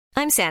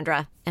I'm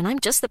Sandra, and I'm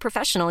just the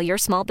professional your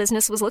small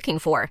business was looking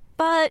for.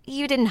 But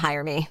you didn't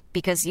hire me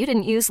because you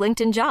didn't use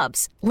LinkedIn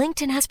Jobs.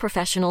 LinkedIn has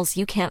professionals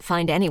you can't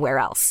find anywhere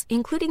else,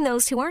 including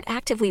those who aren't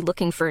actively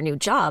looking for a new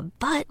job,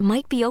 but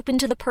might be open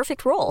to the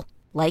perfect role,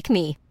 like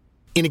me.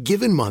 In a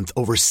given month,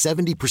 over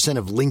 70%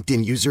 of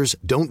LinkedIn users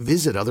don't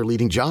visit other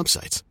leading job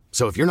sites.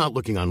 So if you're not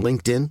looking on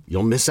LinkedIn,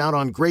 you'll miss out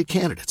on great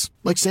candidates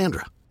like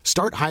Sandra.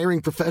 Start hiring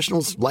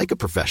professionals like a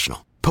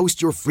professional.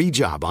 Post your free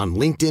job on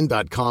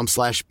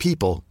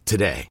linkedin.com/people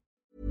today.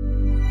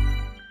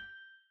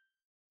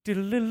 Beep,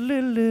 beep,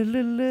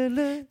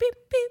 beep,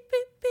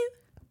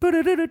 beep.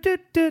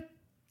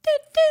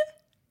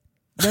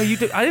 No, you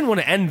did. I didn't want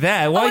to end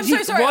there. Why I'm did you?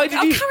 so sorry. Why did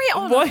I'll you? carry it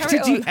on, Why I'll carry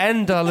did it you on.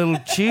 end our little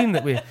tune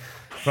that we?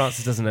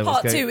 Francis doesn't know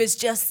Part what's going. 2 is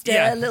just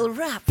Yeah. a little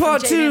rap.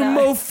 Part from 2, Jamie and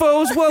I.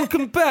 mofos.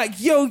 Welcome back.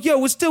 Yo,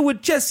 we're still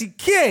with Jesse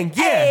King.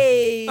 Yeah.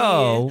 Hey.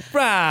 Oh,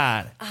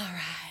 right. All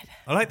right.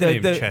 I like the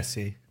name of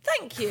Chessie.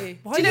 Thank you.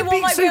 Why Do you know are what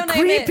being my so real name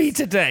creepy is?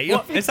 today?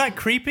 What? Is that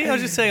creepy? I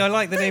was just saying I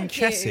like the name Thank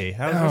you. Chessie.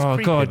 How's Oh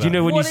creepy God! about You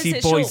know when What you is see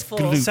it short boys' for?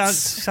 glutes.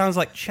 Sounds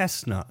like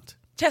chestnut.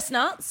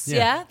 Chestnuts, Yeah,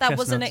 yeah, that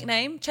was a chestnuts.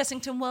 nickname.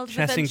 Chessington World of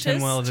Chessington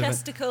Adventures. World of-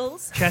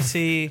 Chesticles.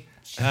 Chessie,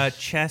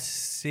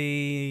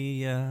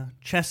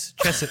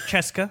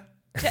 Cheska.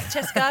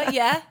 Cheska,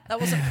 yeah. That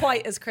wasn't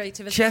quite as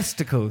creative as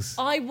Chesticles.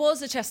 I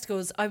was a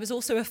Chesticles. I was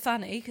also a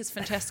Fanny, because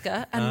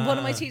Francesca, and one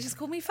of my teachers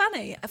called me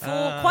Fanny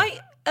for quite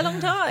a long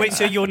time. Wait,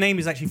 so your name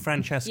is actually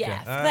Francesca?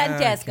 Yeah, Ah,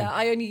 Francesca. okay.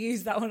 I only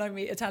use that when I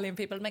meet Italian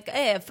people. I'm like,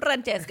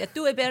 Francesca,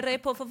 due bere,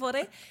 por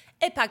favore,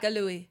 e paga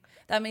lui.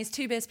 That means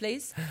 2 beers,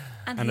 please.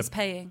 And he's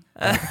paying.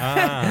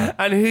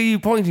 And who are you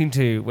pointing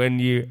to when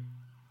you?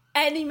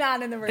 Any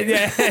man in the room. And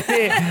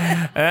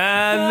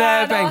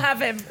And bang. I'll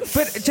have him.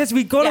 But Jess,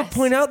 we got to Yes.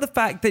 point out the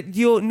fact that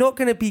you're not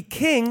going to be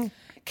king.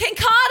 King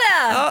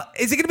Carter!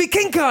 Is it going to be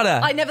King Carter?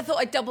 I never thought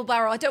I'd double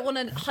barrel. I don't want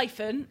a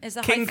hyphen. Is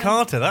a King hyphen?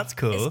 Carter, that's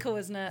cool. It's cool,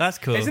 isn't it? That's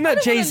cool. Isn't I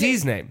that don't wanna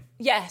Jay-Z's lo- name?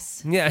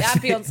 Yes. Yeah. Yeah,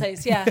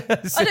 Beyonce's, yeah.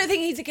 I don't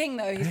think he's a king,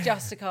 though. He's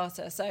just a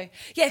Carter. So,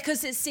 yeah,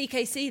 because it's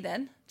CKC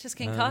then. Just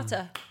King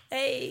Carter.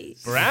 Hey.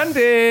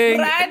 Branding.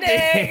 Branding.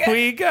 Here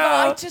we go.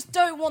 But I just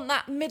don't want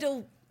that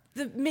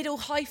the middle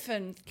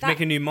hyphen. Can make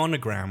a new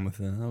monogram with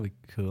that. That'd be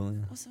cool. Yeah.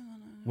 What's an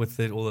anagram? With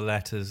all the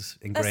letters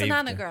That's engraved. an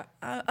anagram.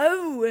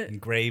 Oh.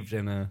 Engraved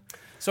in a.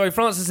 Sorry,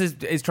 Francis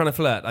is trying to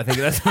flirt. I think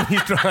that's what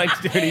he's trying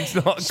to do, and he's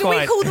not Should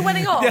quite. we call the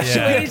wedding off? Yeah.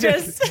 Should we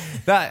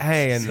just... That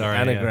an Sorry,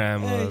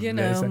 anagram, yeah. or You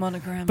know, this.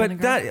 monogram, But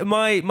monogram.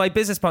 that my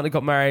business partner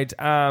got married,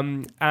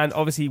 and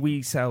obviously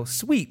we sell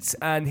sweets,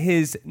 and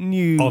his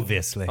new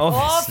Obviously. we sell.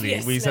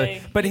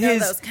 Obviously. But You know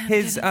his those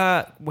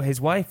kind of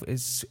his wife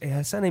is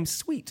her surname's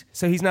Sweet,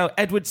 so he's now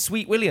Edward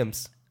Sweet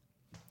Williams.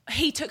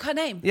 He took her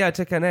name. Yeah, I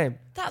took her name.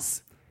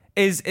 That's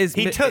Is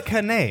He took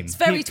her name.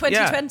 very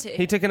 2020. Yeah,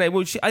 he took her name.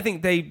 Well, I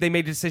think they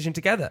made a decision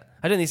together.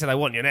 I don't think he said I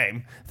want your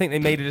name. I think they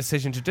made a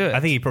decision to do it. I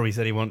think he probably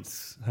said he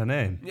wants her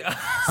name.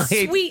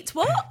 Sweet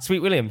what? Sweet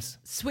Williams.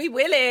 Sweet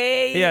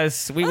Willie. Yes,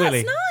 Sweet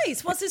Willie. That's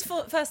nice. What's his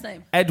first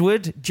name?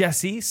 Edward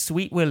Jesse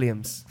Sweet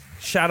Williams.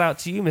 Shout out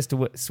to you,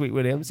 Mr. Sweet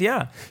Williams.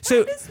 Yeah.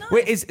 So That is nice.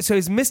 wait, is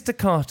Mr.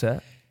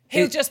 Carter?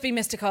 He'll just be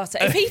Mr. Carter.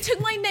 If he took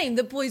my name,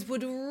 the boys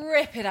would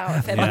rip it out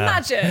of him. Yeah.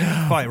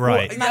 Imagine. Quite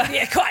right. Matthew,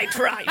 quite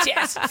right,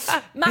 yes.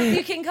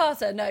 Matthew King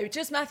Carter. No,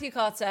 just Matthew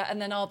Carter,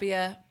 and then I'll be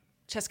a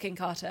Chess King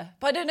Carter.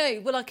 But I don't know.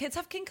 Will our kids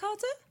have King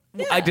Carter?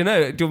 Yeah. I don't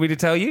know. Do you want me to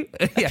tell you?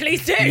 Yeah.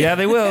 Please do. Yeah,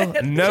 they will.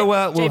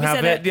 Noah will Jamie have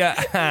said it. it.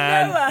 Yeah.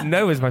 And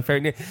Noah. Noah's my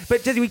favourite name.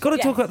 But Jesse, we've got to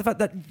Yeah. talk about the fact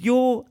that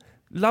your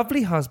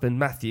lovely husband,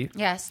 Matthew,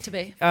 Yes, to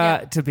be.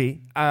 Yeah.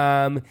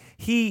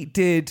 he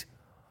did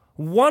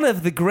one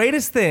of the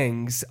greatest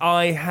things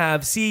I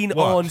have seen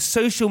What? on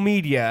social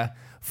media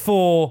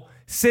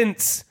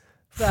since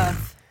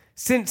Birth.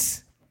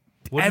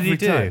 What did every he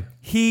do? time.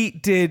 He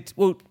did.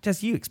 Well,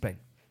 just you explain.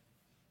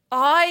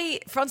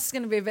 Francis is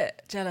going to be a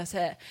bit jealous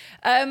here.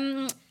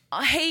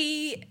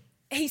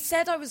 He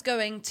said I was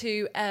going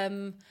to.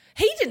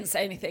 He didn't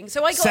say anything,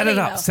 so I got Set an it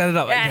up, email. set it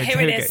up. Yeah, Okay, here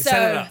here it we is. go.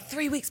 Set it So up.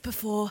 3 weeks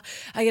before,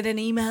 I get an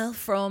email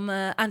from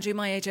Andrew,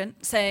 my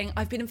agent, saying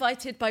I've been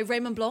invited by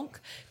Raymond Blanc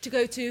to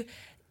go to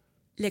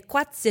Les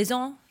 4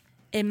 Saisons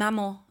et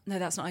Maman. No,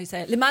 that's not how you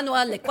say it. Le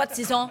Manoir, Les 4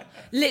 Saisons.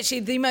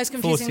 Literally the most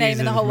confusing name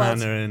in the whole world.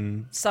 Manor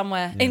in...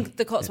 Somewhere in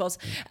the Cotswolds.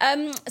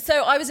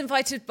 So I was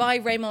invited by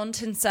Raymond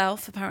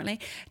himself, apparently,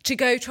 to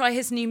go try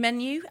his new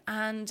menu,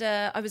 and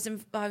I was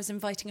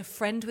inviting a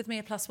friend with me,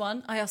 a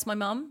 +1. I asked my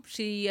mum;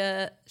 she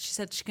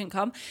said she couldn't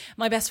come.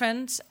 My best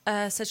friend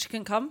said she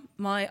couldn't come.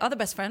 My other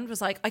best friend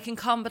was like, "I can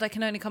come, but I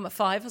can only come at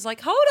 5." I was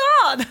like, "Hold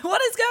on,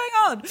 what is going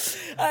on?"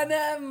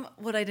 And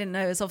what I didn't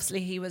know is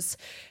obviously he was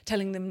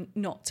telling them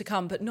not to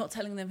come, but not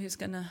telling them who's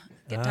going to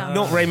get down.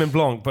 Not Raymond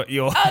Blanc, but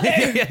you're. Oh, no,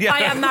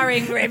 I am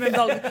marrying Raymond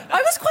Blanc.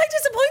 I was quite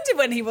disappointed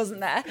when he wasn't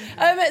there.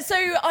 So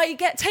I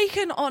get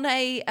taken on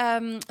a...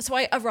 so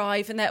I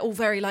arrive and they're all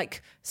very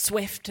like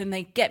swift and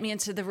they get me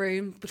into the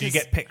room. Did you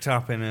get picked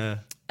up in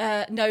a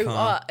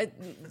No,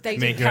 they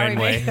Make didn't your carry own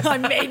me. way. I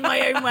made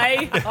my own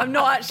way. I'm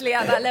not actually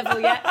at that level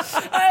yet.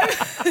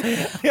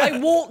 I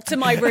walked to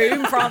my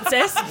room,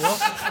 Francis.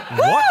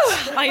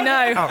 What? I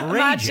know.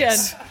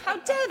 Outrageous. Imagine. How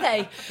dare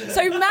they?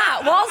 So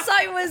Matt, whilst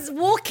I was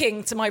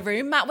walking to my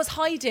room, Matt was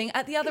hiding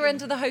at the other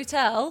end of the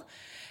hotel.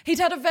 He'd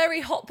had a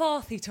very hot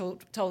bath, he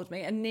told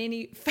me, and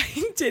nearly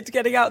fainted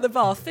getting out of the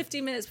bath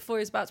 15 minutes before he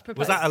was about to propose.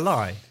 Was that a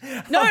lie?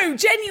 No,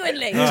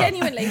 genuinely,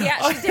 he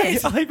actually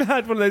did. I've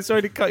had one of those.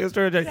 Sorry to cut your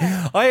story, Jane.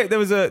 There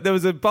was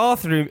a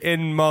bathroom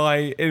in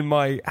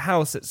my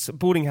house at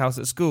boarding house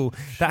at school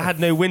that had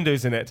no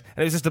windows in it,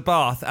 and it was just a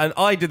bath. And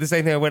I did the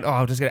same thing. I went,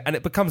 I'll just get it, and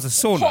it bemes a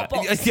sauna. Hot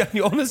box.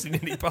 You honestly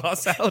nearly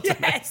pass out.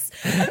 Yes.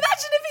 Imagine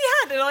if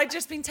he had, and I'd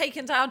just been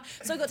taken down.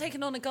 So I got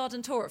taken on a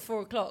garden tour at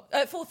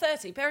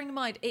 4:30. Bearing in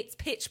mind it's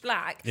pitch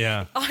black.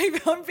 Yeah.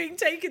 I'm being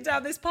taken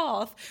down this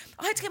path.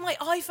 I had to get my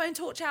iPhone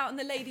torch out, and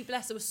the lady,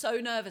 bless her, was so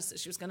nervous that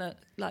she was gonna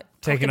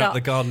Taking cock it up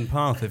the garden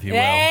path, if you will.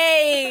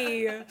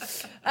 Hey!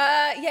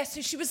 So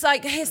she was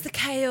like, here's the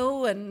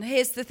kale and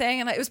here's the thing.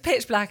 And it was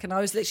pitch black and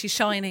I was literally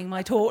shining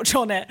my torch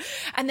on it.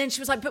 And then she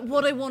was like, but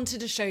what I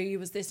wanted to show you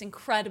was this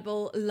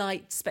incredible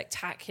light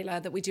spectacular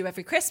that we do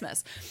every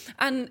Christmas.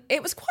 And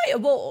it was quite a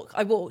walk.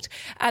 I walked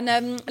and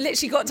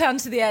literally got down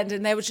to the end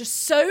and there were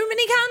just so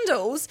many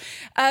candles.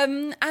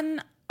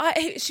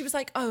 She was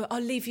like, oh,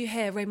 I'll leave you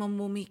here. Raymond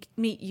will meet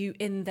you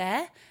in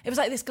there. It was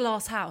like this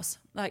glass house,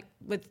 like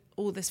with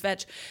all this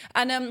veg.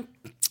 And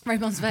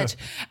Raymond's veg.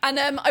 And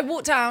I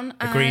walked down.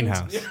 A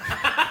greenhouse.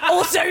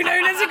 Also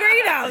known as a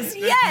greenhouse,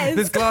 yes.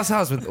 This glass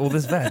house with all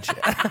this veg.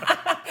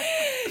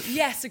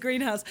 Yes, a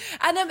greenhouse.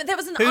 And there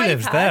was an Who iPad.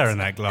 lives there in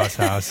that glass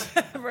house?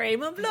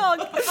 Raymond Blog.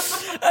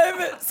 So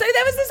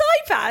there was this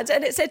iPad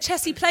and it said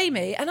Chessie Play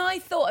Me. And I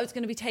thought I was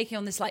going to be taking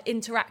on this like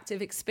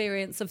interactive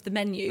experience of the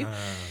menu.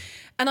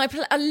 And I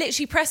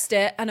literally pressed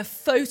it and a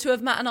photo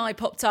of Matt and I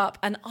popped up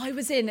and I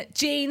was in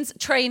jeans,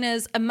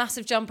 trainers, a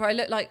massive jumper. I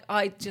looked like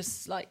I'd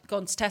just like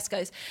gone to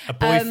Tesco's. A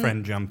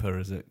boyfriend jumper,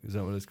 is it? Is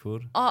that what it's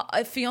called?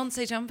 A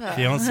fiancé jumper.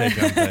 Fiancé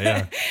jumper,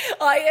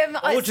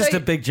 yeah. Or just a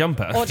big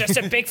jumper. Or just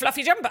a big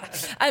fluffy jumper.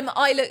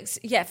 I looked,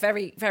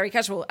 very, very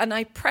casual. And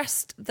I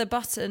pressed the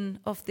button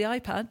of the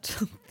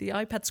iPad, the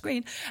iPad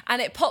screen,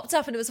 and it popped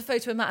up and it was a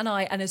photo of Matt and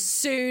I. And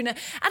and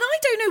I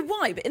don't know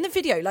why, but in the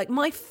video, like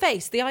my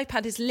face, the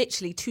iPad is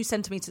literally 2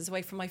 centimeters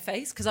away from my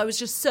face because I was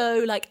just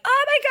so like,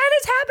 oh my God,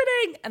 it's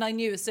happening. And I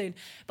knew as soon.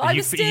 But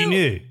You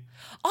knew?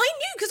 I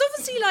knew because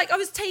obviously like I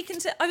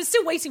was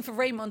still waiting for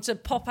Raymond to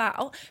pop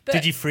out. But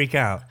Did you freak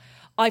out?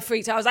 I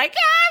freaked out. I was like,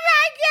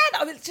 oh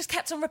my God. I just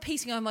kept on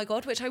repeating, oh my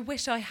God, which I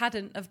wish I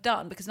hadn't have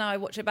done because now I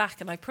watch it back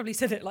and I probably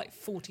said it like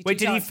 42 Wait,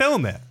 did times. he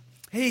film it?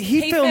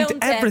 He filmed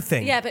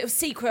everything. It. Yeah, but it was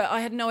secret.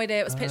 I had no idea.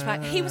 It was pitch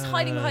black. He was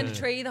hiding behind a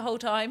tree the whole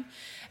time.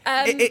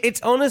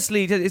 It's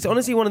honestly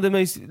one of the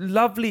most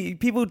lovely.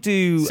 People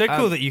do So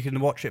cool that you can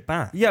watch it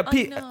back. Yeah,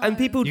 know. and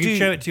people You do can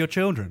show it to your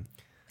children.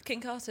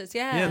 King Carter's,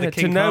 Yeah, the to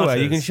King Noah.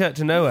 Carters. You can show it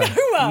to Noah.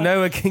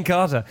 Noah King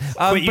Carter.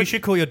 Wait, you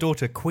should call your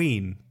daughter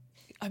Queen.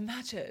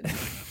 Imagine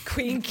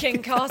Queen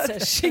King Carter.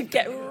 She'd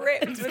get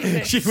ripped,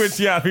 wouldn't She would,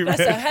 yeah, be Bless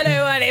her.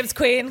 Hello, my name's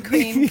Queen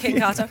King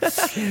Carter.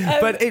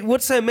 But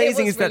what's so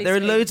amazing was is that really there are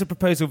sweet. loads of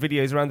proposal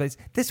videos around those.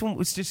 This one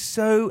was just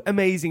so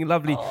amazing and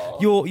lovely.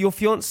 Oh. Your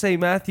fiance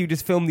Matthew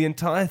just filmed the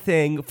entire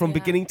thing from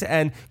beginning to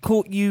end.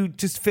 Caught you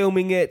just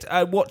filming it,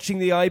 watching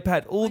the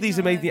iPad. All these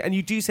amazing, and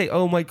you do say,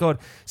 "Oh my God,"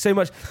 so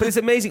much. But it's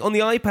amazing. On the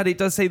iPad, it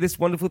does say this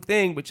wonderful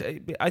thing, which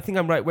I think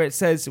I'm right, where it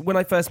says, "When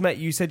I first met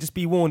you, you said just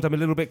be warned, I'm a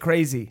little bit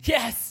crazy."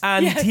 Yes.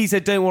 And yes. he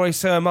said, "Don't worry,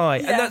 so am I."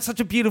 Yeah. And that's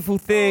such a beautiful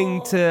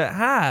thing to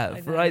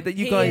have, right? That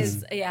you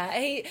guys.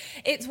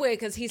 It's weird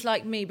because he's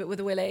like me but with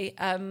a willy.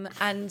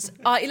 And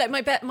I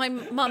like my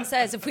mum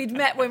says if we'd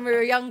met when we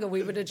were younger,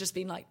 we would have just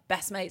been like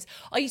best mates.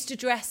 I used to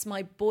dress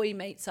my boy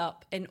mates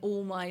up in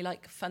all my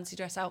like fancy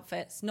dress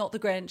outfits, not the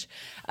Grinch,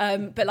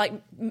 but like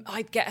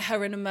I'd get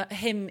her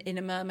him in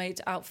a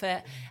mermaid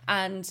outfit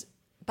and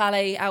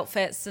ballet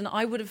outfits, and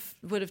I would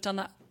have done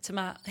that to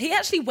Matt. He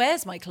actually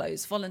wears my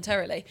clothes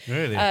voluntarily.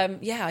 Really?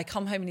 Yeah, I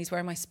come home and he's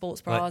wearing my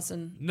sports bras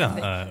and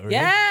Really?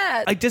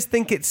 yeah. I just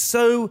think it's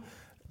so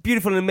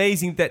beautiful and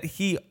amazing that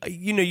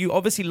you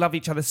obviously love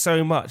each other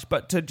so much,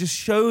 but to just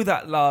show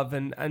that love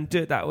and do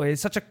it that way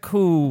is such a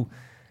cool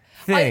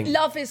thing.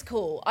 Love is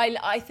cool.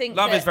 I think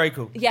Love that- is very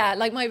cool. Yeah,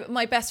 like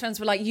my best friends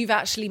were like, you've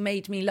actually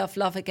made me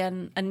love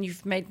again, and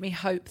you've made me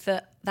hope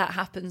that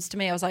happens to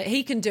me. I was like,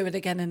 he can do it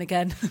again and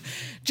again.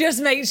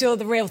 Just make sure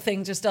the real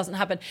thing just doesn't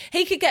happen.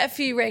 He could get a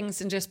few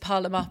rings and just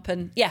pile them up,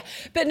 and yeah.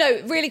 But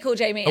no, really cool,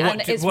 Jamie,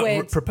 and it's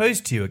weird.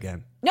 Proposed to you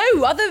again? No,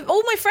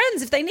 all my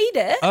friends, if they need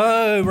it.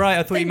 Oh right,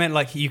 I thought you meant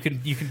like you can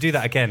do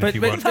that again if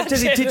you want. But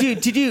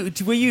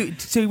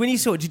so when you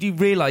saw it, did you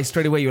realise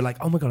straight away you were like,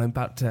 oh my God, I'm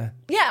about to...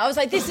 Yeah, I was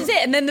like, this is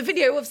it. And then the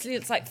video, obviously,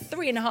 it's like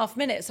 3.5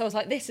 minutes. So I was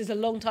like, this is a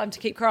long time to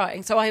keep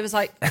crying. So I was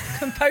like,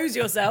 compose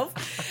yourself.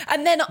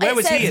 And then Where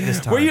was he at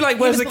this time? Were you like,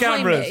 where's He the was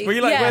behind cameras? me. Were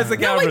you like, Yeah. where's the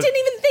cameras? No, I didn't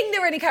even think there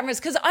were any cameras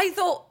because I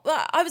thought,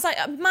 I was like,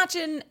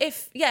 imagine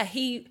if,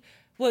 he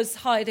was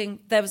hiding.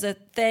 There was a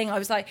thing. I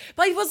was like,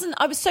 but I wasn't.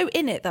 I was so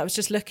in it that I was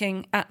just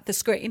looking at the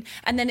screen,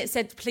 and then it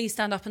said, "Please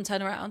stand up and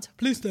turn around."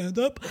 Please stand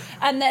up.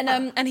 And then,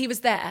 and he was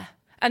there.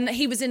 And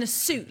he was in a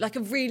suit, like a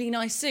really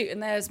nice suit,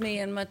 and there's me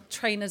and my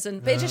trainers,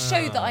 but it just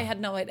showed that I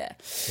had no idea.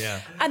 Yeah.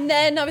 And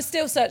then I was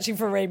still searching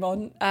for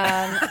Raymond.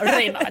 And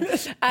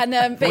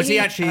but Was he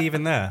actually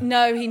even there?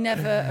 No, he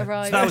never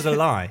arrived. So that was a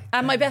lie.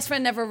 And my best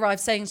friend never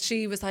arrived, saying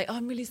she was like, "Oh,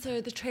 I'm really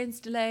sorry, the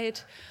train's delayed."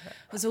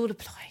 It was all a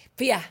ploy.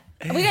 But yeah,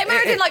 we get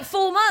married in like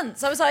 4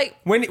 months. I was like,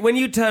 When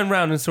you turned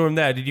round and saw him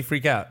there, did you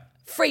freak out?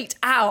 freaked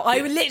out. I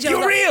literally You're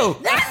was like, real!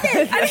 That's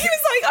it. And he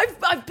was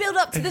like, I've built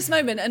up to this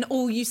moment, and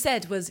all you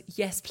said was,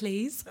 "Yes,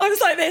 please." I was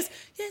like this,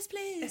 "Yes,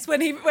 please."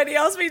 When he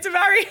asked me to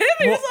marry him,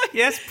 he was like,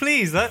 Yes,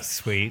 please. That's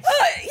sweet.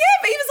 yeah,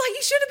 but he was like,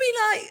 "You should have been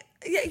like,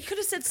 yeah, you could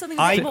have said something."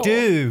 I more.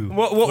 do.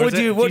 What would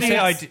you? What do you? say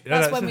I do?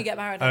 That's when we get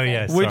married, I Oh think.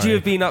 yes. Would you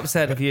have been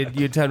upset if you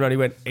turned around and he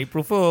went,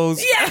 April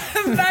Fools? Yeah,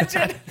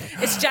 imagine.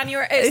 It's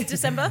January. It's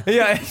December.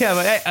 Yeah,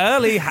 but hey,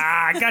 early,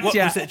 gotcha. What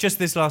was it? Just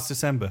this last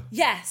December.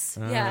 Yes,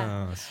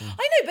 yeah. I see. I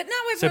know, but now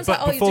everyone's but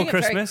like, "Oh, before you're doing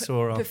Christmas it very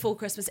or after? before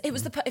Christmas?" It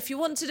was if you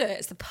want to do it,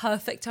 it's the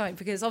perfect time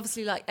because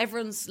obviously, like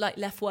everyone's like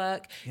left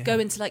work, go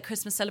into like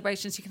Christmas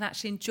celebrations. You can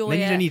actually enjoy Then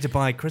it. you don't need to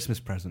buy a Christmas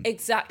present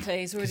Exactly,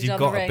 he's already because done you've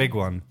got the a ring. big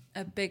one.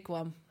 A big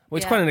one. Well,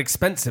 it's Yeah. quite an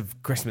expensive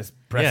Christmas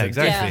present. Yeah,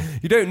 exactly. Yeah.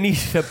 You don't need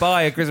to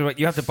buy a Christmas.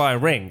 You have to buy a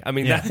ring. I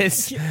mean, Yeah. that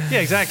is. Yeah,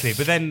 exactly.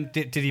 But then,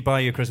 did he buy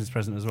you a Christmas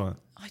present as well?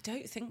 I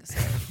don't think so.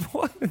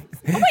 What? Oh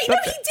wait, no,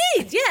 he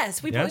did.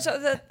 Yes, we Yeah? bought each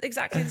other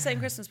exactly the same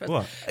Christmas present.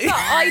 What? But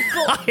I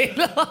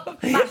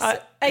bought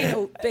massive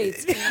anal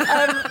beads.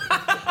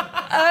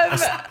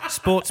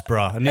 Sports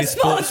bra, a new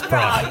sports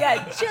bra.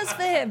 Yeah, just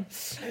for him.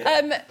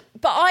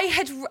 But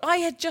I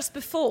had just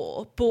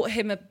before bought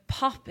him a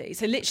puppy.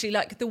 So literally,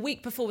 like the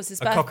week before was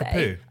his A birthday.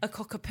 cockapoo? A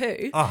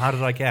cockapoo. Oh, how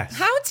did I guess?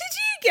 How did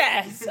you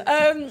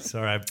guess?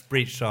 Sorry, I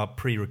breached our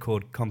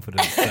pre-record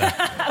confidence there.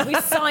 We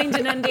signed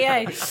an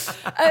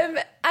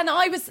NDA. And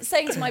I was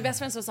saying to my best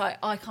friends, I was like,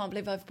 I can't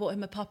believe I've bought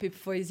him a puppy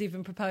before he's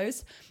even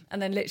proposed.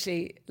 And then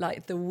literally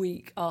like the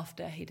week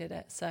after he did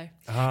it. So,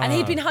 and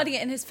he'd been hiding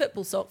it in his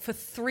football sock for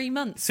 3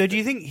 months. So do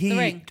you think The he...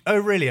 ring. Oh,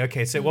 really?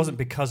 Okay, so it wasn't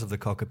because of the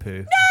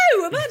cockapoo.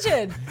 No,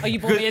 imagine. Oh, you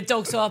bought me a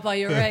dog, so I'll buy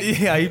you a ring.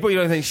 Yeah, you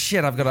don't think,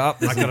 shit, I've got to up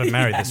this. I got to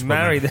marry this woman.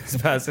 marry this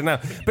person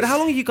now. But how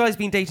long have you guys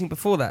been dating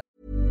before that?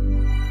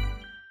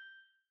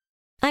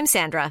 I'm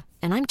Sandra,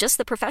 and I'm just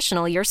the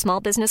professional your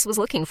small business was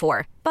looking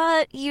for.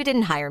 But you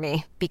didn't hire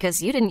me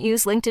because you didn't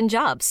use LinkedIn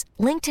Jobs.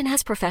 LinkedIn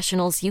has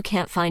professionals you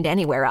can't find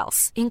anywhere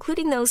else,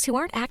 including those who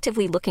aren't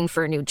actively looking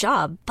for a new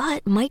job,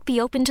 but might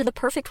be open to the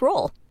perfect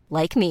role,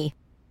 like me.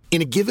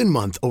 In a given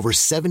month, over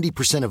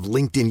 70% of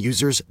LinkedIn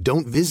users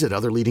don't visit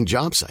other leading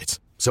job sites.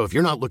 So if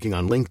you're not looking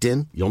on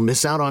LinkedIn, you'll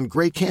miss out on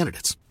great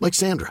candidates like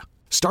Sandra.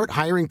 Start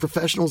hiring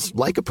professionals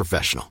like a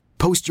professional.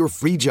 Post your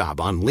free job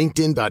on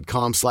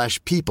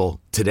linkedin.com/people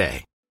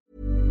today.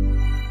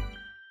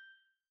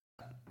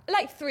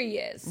 Like 3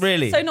 years.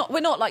 Really? So we're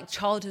not like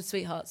childhood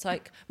sweethearts.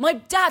 Like my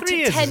dad 3 took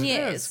years 10 is-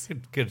 yeah, years.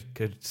 it's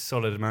good,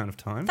 solid amount of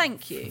time.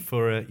 Thank you.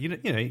 For you know,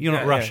 you're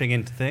not Yeah, rushing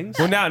into things.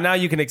 Well, now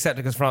you can accept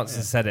it because Francis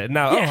has said it.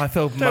 Now, I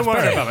feel much worry.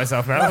 better about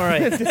myself now. All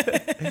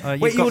right.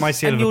 You've got my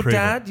seal and of your approval.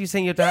 dad? You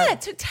saying your dad? Yeah,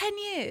 it took 10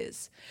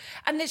 years.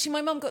 And literally,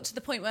 my mum got to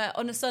the point where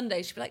on a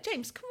Sunday, she'd be like,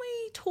 James, can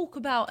we talk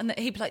about... And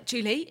he'd be like,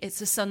 Julie,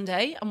 it's a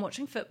Sunday. I'm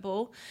watching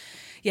football.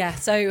 Yeah,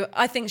 so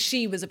I think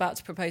she was about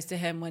to propose to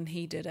him when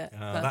he did it.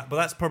 But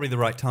that's probably the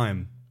right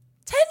time.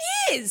 10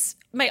 years?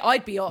 Mate,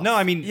 I'd be off. No,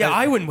 I mean... Yeah,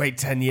 I wouldn't wait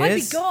 10 years. I'd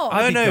be gone.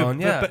 I'd be no, gone,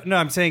 yeah. but no,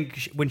 I'm saying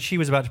when she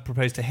was about to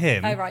propose to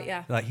him. Oh, right,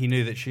 yeah. Like he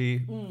knew that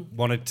she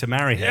wanted to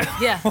marry him.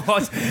 Yeah.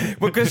 What?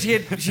 Because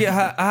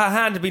her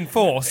hand had been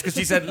forced because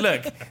she said,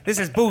 look, this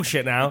is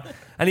bullshit now.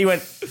 And he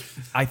went,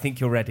 I think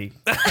you're ready.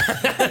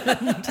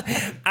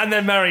 And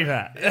then married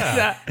her.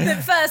 Yeah.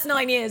 The first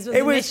 9 years was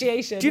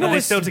initiation. do you know Are they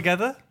what's- still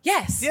together?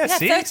 Yes. Yeah,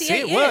 see, 38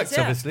 it years, works,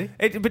 yeah. obviously.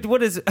 But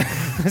what is...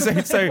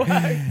 so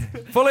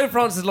follow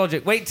Francis'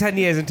 logic. Wait 10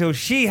 years until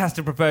she has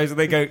to propose and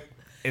they go,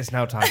 it's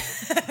now time.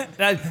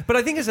 But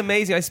I think it's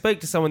amazing. I spoke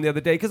to someone the other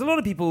day because a lot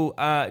of people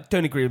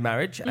don't agree with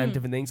marriage and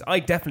different things. I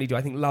definitely do.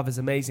 I think love is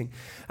amazing.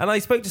 And I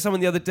spoke to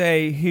someone the other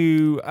day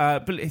who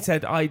he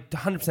said, I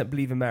 100%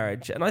 believe in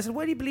marriage. And I said,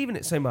 why do you believe in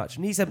it so much?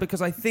 And he said,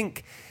 because I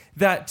think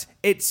that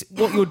it's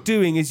what you're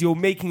doing is you're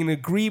making an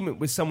agreement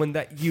with someone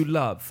that you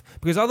love.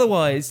 Because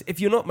otherwise, if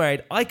you're not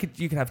married,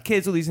 you can have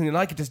kids, all these things, and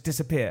I could just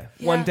disappear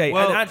one day.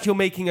 Well- and actually you're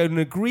making an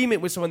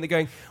agreement with someone that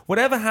going,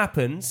 whatever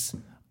happens,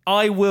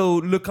 I will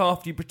look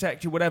after you,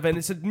 protect you, whatever. And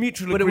it's a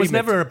mutual But agreement. it was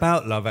never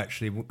about love,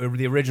 actually.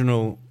 The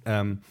original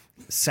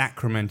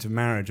sacrament of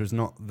marriage was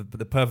not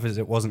the purpose.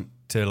 It wasn't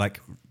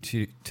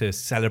to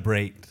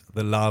celebrate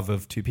the love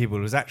of two people.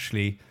 It was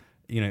actually,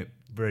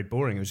 very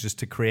boring. It was just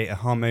to create a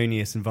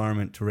harmonious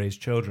environment to raise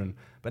children.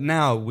 But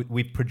now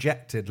we've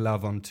projected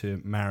love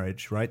onto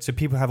marriage, right? So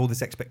people have all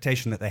this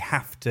expectation that they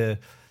have to,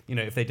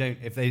 if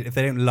they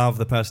don't love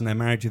the person they're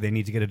married to, they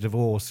need to get a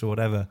divorce or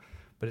whatever.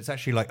 But it's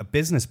actually like a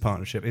business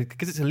partnership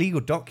because it's a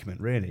legal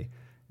document, really.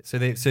 So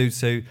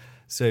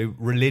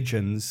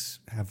religions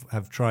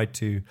have tried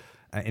to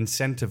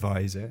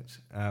incentivize it.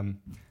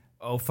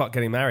 Oh, fuck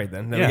getting married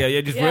then. No, Yeah.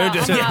 you just Yeah, ruined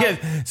it. I'm out.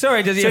 Yeah.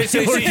 Sorry,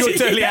 you're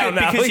totally out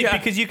now.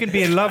 Because you can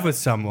be in love with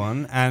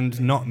someone and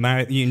not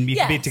marry. You can be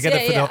Yes, together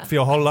yeah. for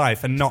your whole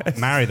life and not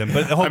marry them.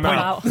 But the whole I'm point,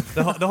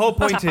 out. the whole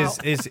point I'm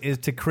is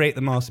to create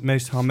the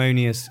most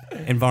harmonious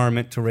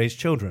environment to raise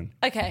children.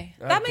 Okay,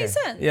 that makes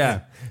sense. Yeah.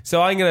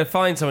 So I'm going to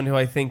find someone who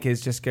I think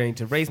is just going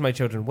to raise my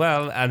children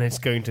well, and it's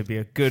going to be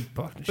a good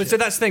partnership. But so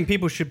that's the thing.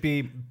 People should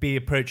be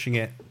approaching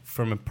it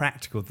from a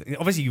practical thing.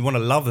 Obviously, you want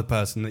to love the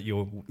person that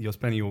you're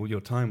spending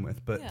your time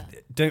with, but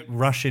don't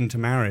rush into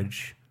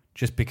marriage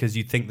just because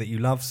you think that you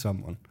love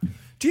someone.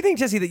 Do you think,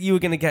 Jessie, that you were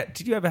going to get?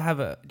 Do you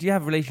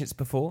have relationships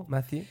before,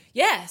 Matthew?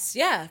 Yes,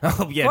 yeah.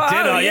 Oh yeah, Well, did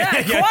I?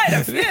 yeah, quite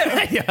a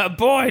few. Yeah,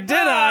 boy, did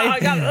I? I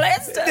got a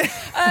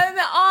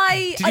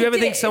list. Did you ever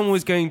think someone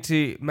was going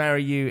to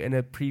marry you in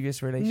a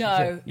previous relationship?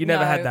 No. You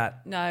never no, had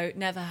that? No,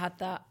 never had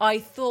that. I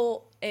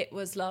thought it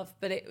was love,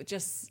 but it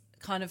just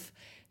kind of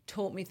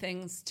taught me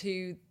things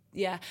to,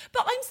 yeah.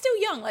 But I'm still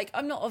young. Like,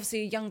 I'm not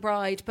obviously a young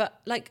bride, but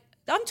like,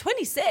 I'm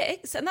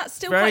 26 and that's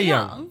still Very quite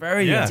young.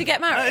 Very young. to get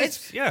married.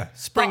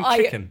 Spring But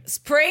chicken.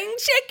 Spring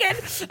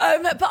chicken.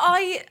 But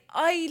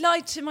I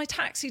lied to my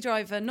taxi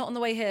driver, not on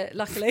the way here,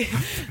 luckily.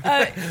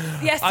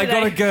 Yesterday. I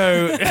gotta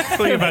go. I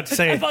thought you were about to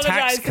say tax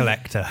Apologise.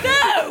 collector.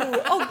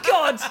 No! Oh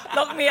God,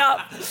 lock me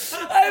up.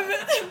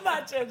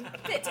 Imagine,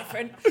 a bit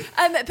different.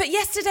 But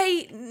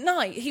yesterday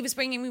night, he was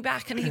bringing me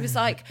back, and he was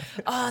like,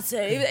 so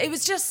it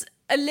was just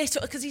a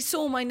little, because he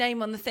saw my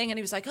name on the thing, and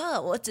he was like,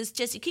 "Oh, what does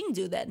Jessie King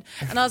do then?"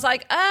 And I was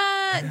like,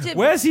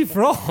 Where's he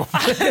from?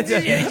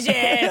 It's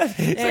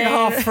It's like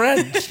half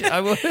French.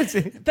 I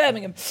wanted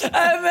Birmingham.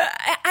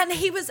 And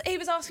he was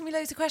asking me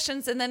loads of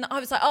questions, and then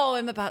I was like, "Oh,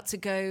 I'm about to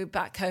go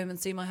back home and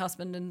see my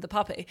husband and the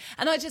puppy."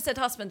 And I just said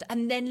husband,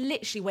 and then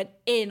literally went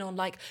in on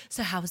like,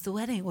 "So how was the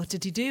wedding? What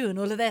did you do?" and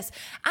all of this.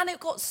 And it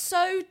got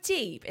so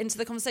deep into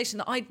the conversation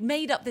that I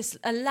made up this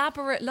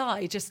elaborate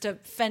lie just to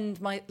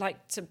fend my,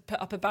 like, to put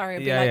up a barrier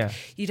and be like,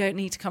 "You don't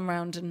need to come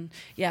round," and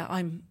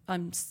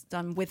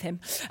I'm with him.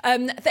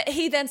 That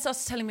he then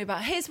started telling me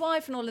about his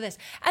wife and all of this,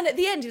 and at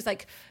the end he was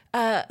like,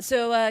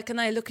 so can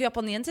I look you up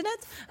on the internet?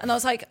 And I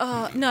was like,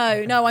 "Oh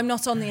no, I'm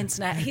not on the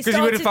internet." He 'Cause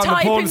you would started have found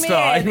the porn typing me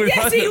star. in. You would have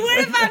Yes, found he the- would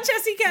have found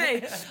Jessie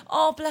K.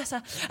 Oh, bless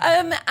her.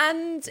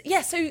 And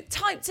yeah, so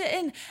typed it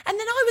in, and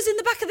then I was in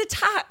the back of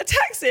the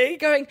taxi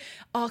going,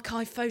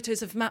 archive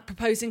photos of Matt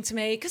proposing to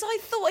me, because I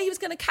thought he was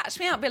going to catch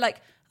me out and be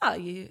like, "Oh,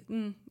 you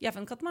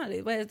haven't got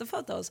married. Where's the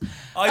photos?"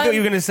 I thought you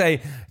were going to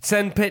say,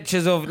 send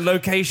pictures of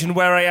location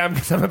where I am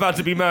because I'm about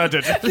to be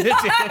murdered.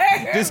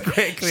 Just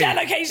quickly. Share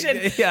location.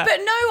 Yeah. But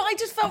no, I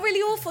just felt really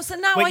awful. So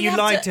now Wait, I you have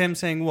lied to him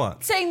saying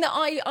what? saying that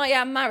I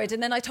am married,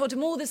 and then I told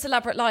him all this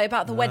elaborate lie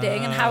about the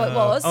wedding and how it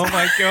was. Oh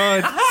my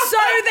God. So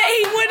that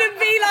he wouldn't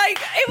be like,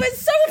 it was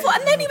so awful.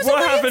 And then he was on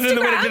What my happened in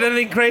the Instagram. wedding? Did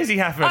anything crazy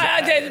happen?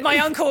 I did. My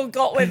uncle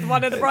got with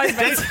one of the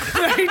bridesmaids.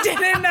 Who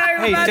didn't know.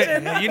 Hey,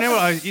 Imagine.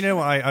 you know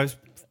what? I was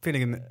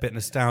feeling a bit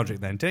nostalgic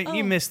then. Don't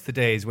you miss the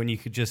days when you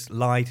could just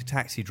lie to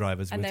taxi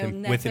drivers And with,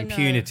 they'll with never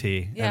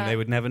impunity know. Yeah. and they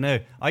would never know?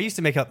 I used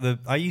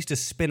to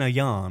spin a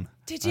yarn.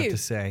 Did I have you? to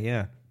say,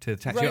 yeah, to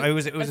the taxi.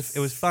 Wrote It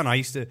was fun. I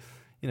used to,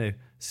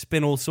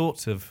 spin all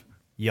sorts of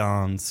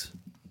yarns.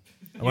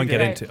 I won't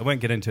get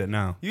into it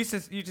now. You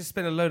just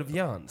spin a load of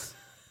yarns.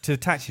 To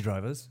taxi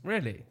drivers.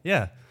 Really?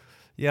 Yeah.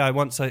 Yeah,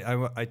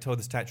 I told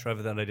this taxi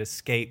driver that I'd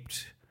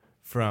escaped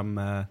from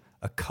a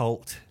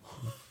cult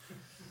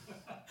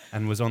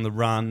and was on the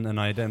run, and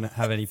I don't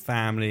have any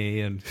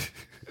family, and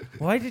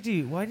Why did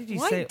you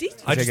say?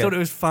 I just thought it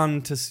was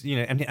fun to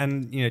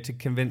and to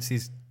convince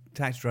these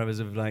taxi drivers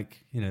of the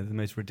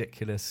most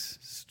ridiculous.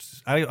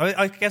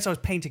 I guess I was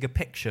painting a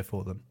picture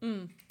for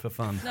them for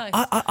fun. Nice.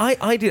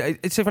 I did.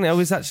 It's so funny. I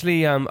was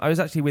actually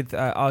with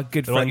our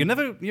good They're friend.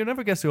 like, you'll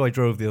never guess who I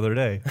drove the other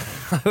day.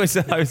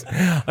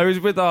 I was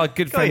with our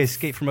good Guy friend.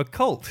 escaped from a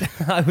cult.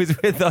 I was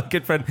with our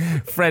good friend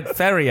Fred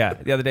Ferrier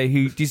the other day, who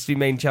used to be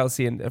main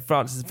Chelsea, and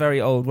France is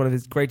very old, one of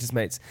his greatest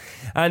mates.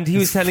 And he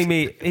was telling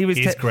me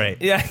He's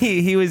great. Yeah,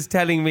 he was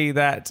telling me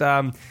that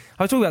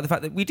I was talking about the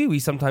fact that we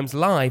sometimes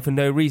lie for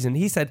no reason.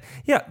 He said,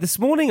 "Yeah, this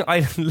morning I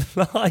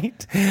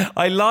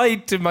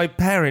lied to my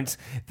parents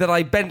that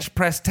I bench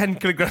pressed 10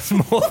 kilograms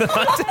more than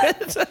I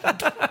did."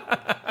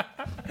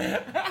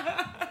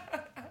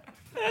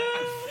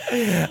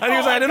 And he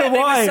was like, "I don't know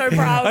why. so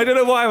proud. I don't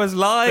know why I was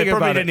lying They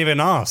probably about it." didn't even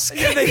ask.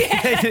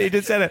 He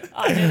just said it.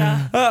 I don't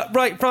know.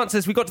 Right,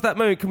 Francis, we got to that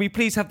moment. Can we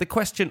please have the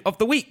question of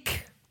the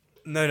week?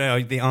 No,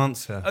 the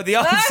answer. Oh, the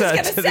I was answer.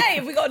 going to to the- say,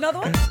 have we got another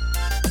one?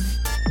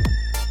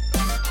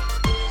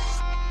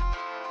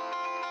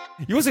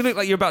 You also look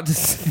like you're about to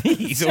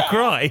sneeze or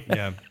cry.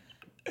 Yeah,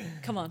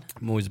 Come on.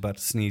 I'm always about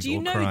to sneeze Do you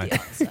or know cry.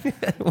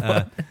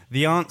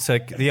 the answer?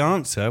 The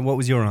answer. What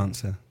was your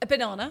answer? A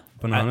banana.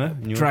 Banana.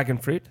 And your- Dragon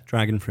fruit.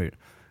 Dragon fruit.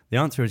 The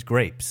answer is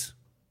grapes.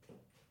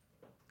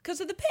 Because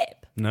of the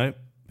pip. No,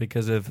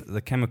 because of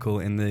the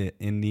chemical in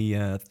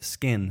the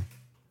skin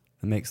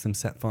that makes them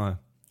set fire.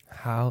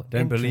 How?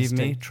 Don't believe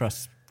me?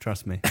 interesting.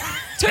 Trust me.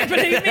 Don't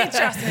believe me,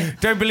 trust me.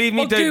 Don't believe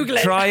me, Or don't Google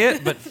it. try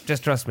it, but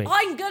just trust me.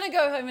 I'm going to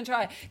go home and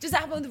try it. Does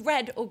that happen with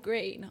red or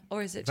green?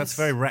 Or is it That's just...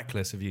 very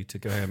reckless of you to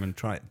go home and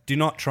try it. Do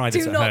not try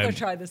this Do at not home. go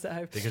try this at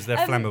home. Because they're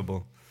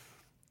flammable.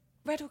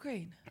 Red or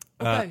green?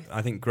 Or both?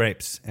 I think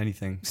grapes,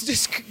 anything.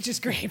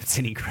 Just grapes.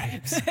 Any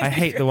grapes. I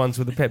hate the ones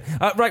with the pip.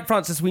 Right,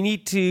 Francis, we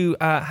need to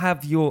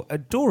have your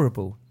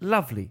adorable,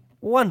 lovely,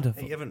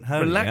 wonderful, You haven't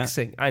heard it yet.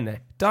 relaxing, I know,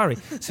 diary.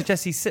 So,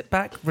 Jessie, sit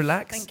back,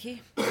 relax. Thank you.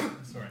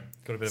 Sorry.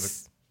 Got a bit of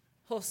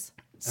a... Horse.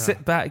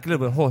 Sit back, a little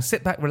bit of horse.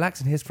 Sit back, relax,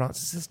 and here's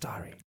Francis's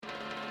diary.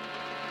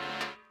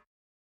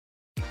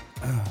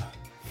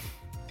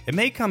 It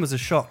may come as a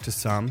shock to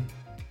some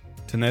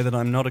to know that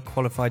I'm not a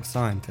qualified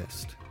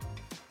scientist.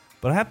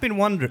 But I have been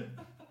wondering...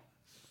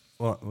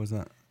 What was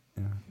that?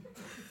 Yeah.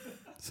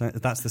 So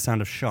that's the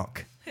sound of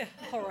shock. Yeah,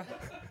 horror.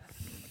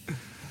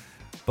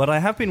 But I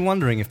have been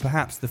wondering if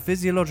perhaps the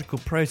physiological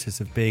process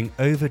of being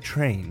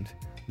overtrained,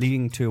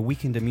 leading to a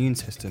weakened immune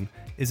system,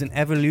 is an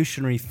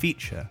evolutionary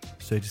feature,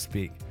 so to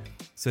speak,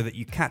 so that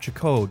you catch a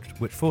cold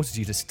which forces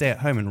you to stay at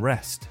home and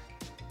rest,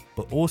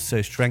 but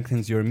also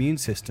strengthens your immune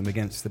system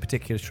against the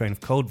particular strain of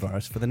cold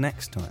virus for the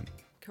next time.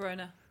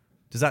 Corona.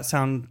 Does that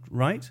sound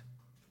right?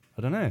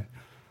 I don't know.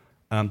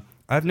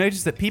 I've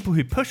noticed that people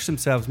who push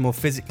themselves more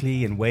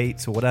physically in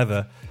weights or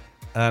whatever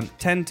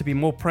tend to be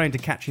more prone to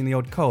catching the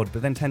odd cold,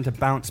 but then tend to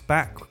bounce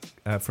back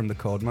from the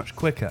cold much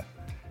quicker.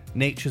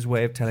 Nature's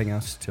way of telling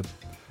us to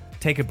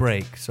take a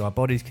break so our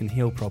bodies can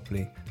heal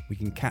properly. We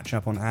can catch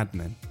up on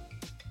admin.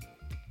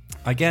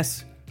 I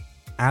guess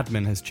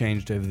admin has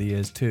changed over the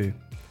years too.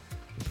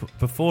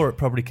 Before it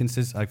probably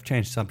consists... I've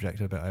changed subject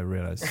a bit, I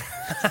realise.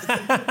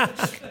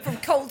 From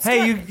cold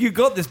Hey, sweat. you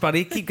got this,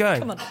 buddy. Keep going.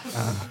 Come on.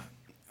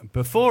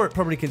 Before it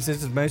probably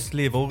consisted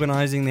mostly of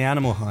organising the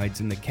animal hides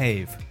in the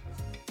cave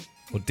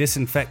or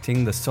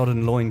disinfecting the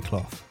sodden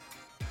loincloth.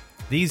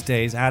 These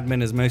days,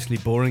 admin is mostly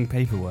boring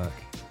paperwork.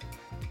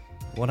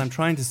 What I'm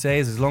trying to say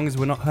is as long as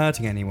we're not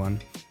hurting anyone,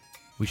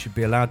 we should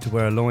be allowed to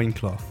wear a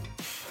loincloth.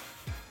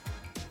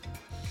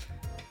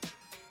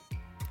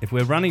 If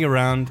we're running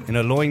around in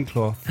a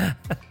loincloth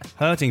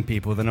hurting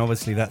people, then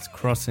obviously that's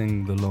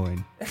crossing the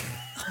loin.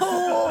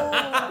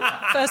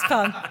 First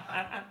pun.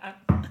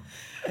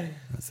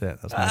 That's it.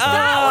 That's my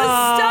That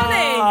was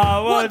stunning.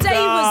 well What day was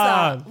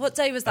done. that? What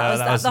day was that? Was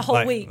that the whole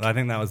like- week? I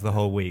think that was the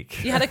whole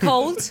week. You had a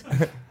cold?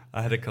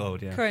 I had a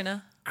cold, yeah.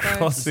 Corona.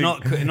 It's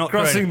not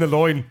Crossing the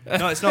line.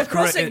 No, it's not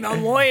Crossing the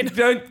line.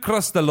 Don't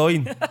cross the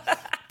line.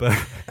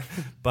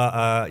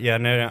 But yeah,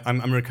 no,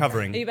 I'm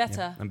recovering. Are you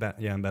better?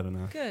 Yeah, I'm better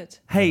now. Good.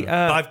 Hey,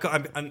 But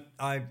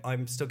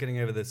I'm still getting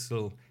over this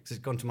little. Cause it's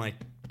gone to my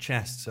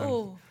chest. So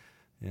Oh,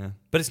 yeah,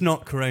 but it's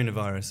not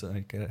coronavirus.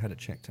 I had it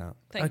checked out.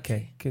 thank you.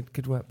 okay,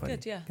 good work, buddy.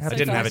 Good, yeah. I So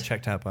didn't have fast. it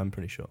checked out, but I'm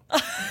pretty sure. You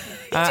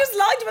just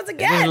lied once You're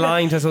again.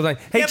 lying to us all the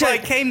time. Hey, yeah, but I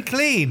came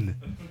clean.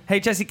 Hey,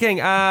 Jessie King.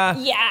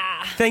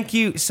 Yeah. Thank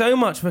you so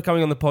much for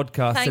coming on the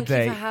podcast Thank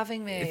today. you for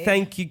having me.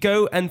 Thank you.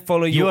 Go and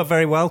follow You your... are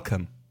very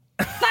welcome.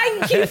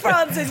 Thank you,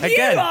 Francis.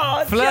 Again, you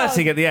are flirting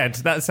just, at the end.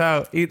 That's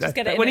how... get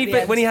it in when, at he, the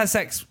end. when he has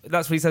sex,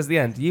 that's what he says at the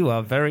end. You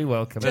are very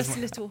welcome. just a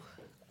little.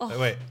 Oh,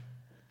 wait.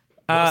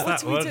 Uh,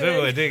 What's that? we What doing?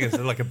 am I doing? It's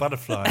like a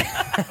butterfly.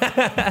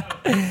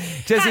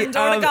 Jessie, Hand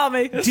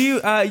origami. do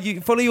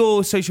you follow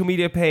your social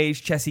media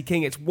page, Jessie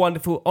King? It's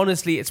wonderful.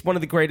 Honestly, it's one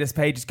of the greatest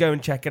pages. Go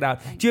and check it out.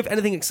 Do you have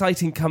anything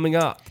exciting coming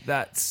up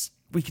that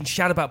we can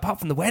shout about apart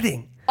from the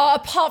wedding?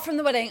 Apart from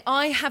the wedding,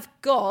 I have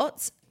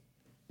got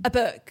a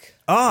book.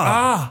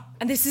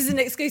 And this is an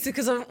exclusive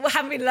because I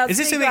haven't been allowed Is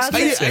to this speak an about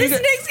it. exclusive? This is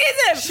an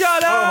exclusive.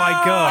 Shut up! Oh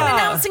my God. I'm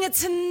announcing it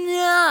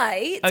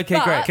tonight. Okay,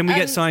 but, great. Can we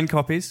get signed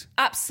copies?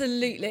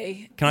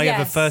 Absolutely. Can I have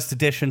a Yes. first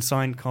edition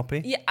signed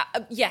copy? Yeah,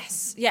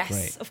 yes,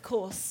 Great. of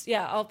course.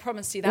 Yeah, I'll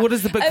promise you that. What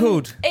is the book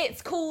called?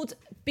 It's called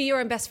Be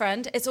Your Own Best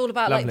Friend. It's all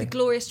about like Lovely. the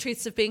glorious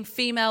truths of being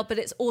female, but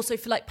it's also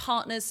for like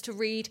partners to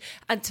read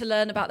and to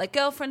learn about their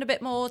girlfriend a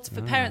bit more,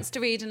 for parents to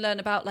read and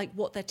learn about like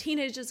what their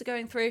teenagers are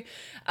going through.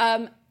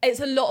 It's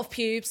a lot of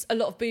pubes, a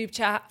lot of boob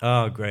chat.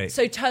 Oh, great.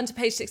 So turn to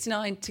page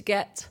 69 to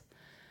get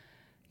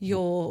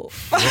your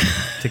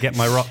To get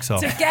my rocks off.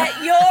 to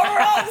get your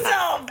rocks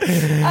off.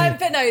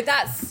 But no,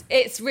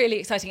 it's really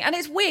exciting. And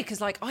it's weird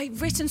because like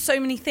I've written so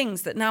many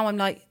things that now I'm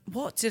like,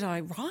 what did I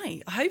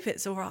write? I hope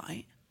it's all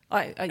right.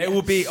 It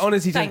will be,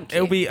 honestly, Thank it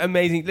will you. be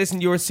amazing. Listen,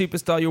 you're a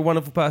superstar. You're a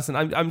wonderful person.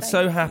 I'm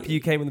so happy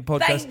you came on the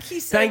podcast. Thank you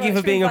so Thank you much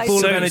for for being a inviting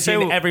full of me. energy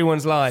So- in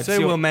everyone's lives. So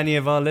You're- will many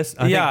of our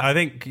listeners. Yeah. I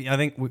think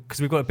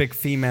because we've got a big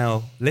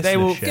female listenership. They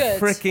will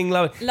Good. freaking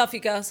love it. Love you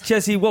girls.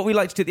 Jessie, what we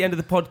like to do at the end of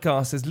the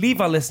podcast is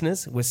leave our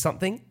listeners with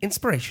something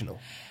inspirational.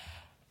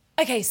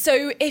 Okay,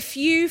 so if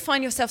you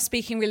find yourself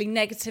speaking really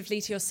negatively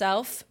to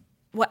yourself,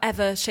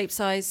 whatever shape,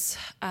 size,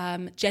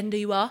 gender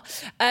you are,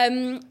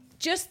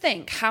 just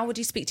think, how would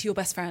you speak to your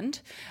best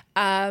friend?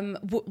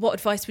 What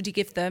advice would you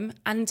give them?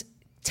 And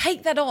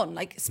take that on.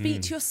 Like,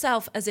 speak to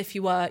yourself as if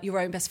you were your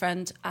own best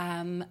friend,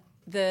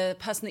 the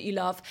person that you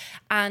love.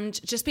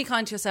 And just be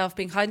kind to yourself,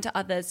 be kind to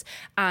others,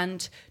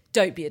 and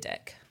don't be a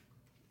dick.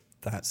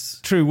 That's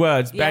True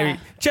words, Yeah. baby.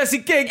 Jessie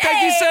King,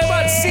 thank you so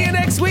much. See you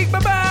next week.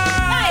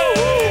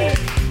 Bye-bye.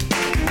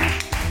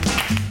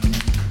 Bye.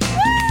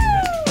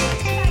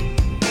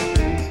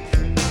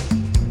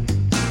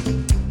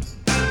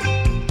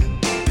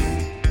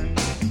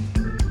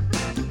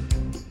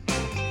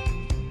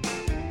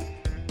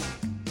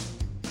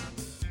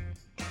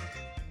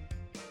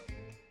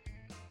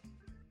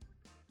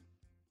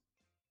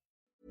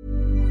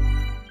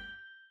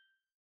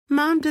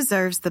 Mom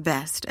deserves the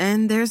best,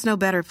 and there's no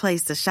better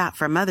place to shop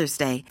for Mother's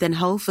Day than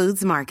Whole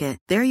Foods Market.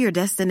 They're your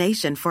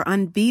destination for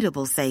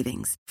unbeatable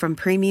savings, from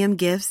premium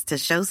gifts to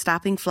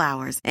show-stopping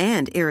flowers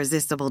and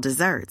irresistible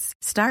desserts.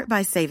 Start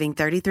by saving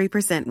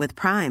 33% with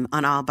Prime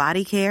on all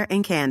body care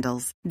and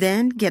candles.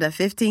 Then get a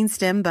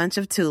 15-stem bunch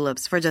of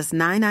tulips for just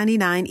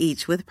 $9.99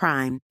 each with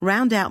Prime.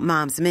 Round out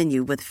Mom's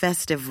menu with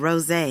festive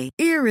rosé,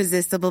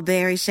 irresistible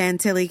berry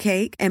chantilly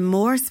cake, and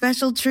more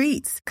special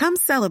treats. Come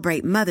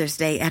celebrate Mother's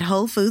Day at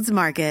Whole Foods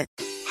Market.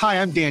 Hi,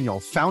 I'm Daniel,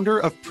 founder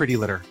of Pretty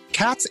Litter.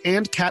 Cats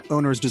and cat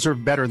owners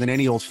deserve better than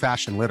any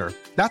old-fashioned litter.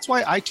 That's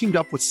why I teamed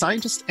up with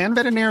scientists and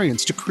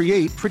veterinarians to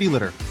create Pretty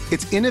Litter.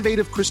 Its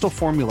innovative crystal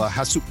formula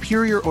has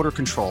superior odor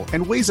control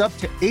and weighs up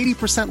to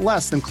 80%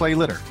 less than clay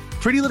litter.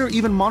 Pretty Litter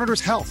even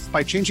monitors health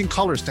by changing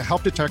colors to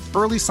help detect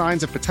early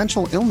signs of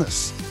potential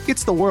illness.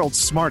 It's the world's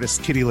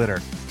smartest kitty litter.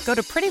 Go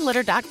to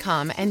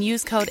prettylitter.com and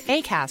use code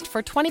ACAST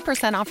for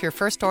 20% off your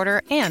first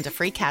order and a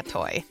free cat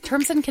toy.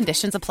 Terms and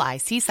conditions apply.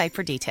 See site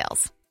for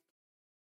details.